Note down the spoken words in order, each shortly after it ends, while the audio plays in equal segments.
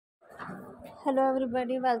Hello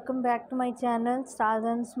everybody, welcome back to my channel Stars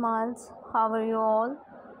and Smiles. How are you all?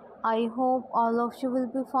 I hope all of you will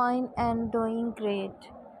be fine and doing great.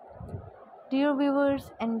 Dear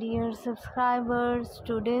viewers and dear subscribers,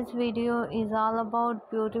 today's video is all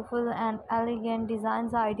about beautiful and elegant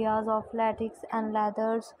designs ideas of latex and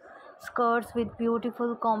leathers skirts with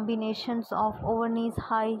beautiful combinations of overknees,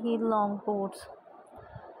 high heel, long boots.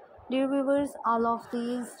 Dear viewers, all of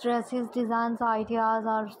these dresses designs ideas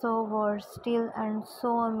are so versatile and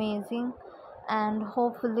so amazing, and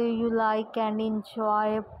hopefully you like and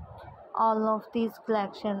enjoy all of these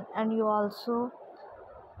collection, and you also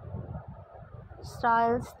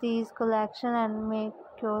styles these collection and make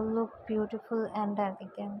you look beautiful and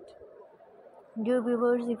elegant. Dear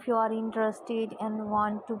viewers, if you are interested and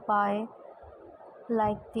want to buy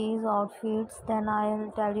like these outfits, then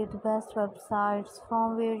I'll tell you the best websites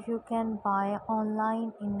from where you can buy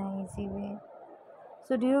online in an easy way.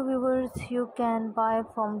 So dear viewers, you can buy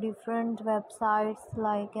from different websites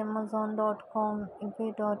like amazon.com,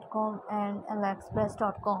 ebay.com and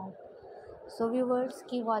aliexpress.com. So viewers,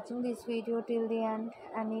 keep watching this video till the end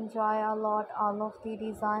and enjoy a lot all of the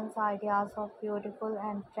designs ideas of beautiful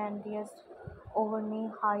and trendiest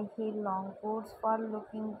overknee high heel long boots for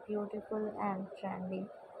looking beautiful and trendy,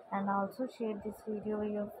 and also share this video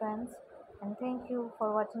with your friends. And thank you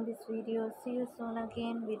for watching this video. See you soon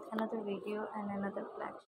again with another video and another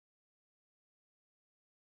collection.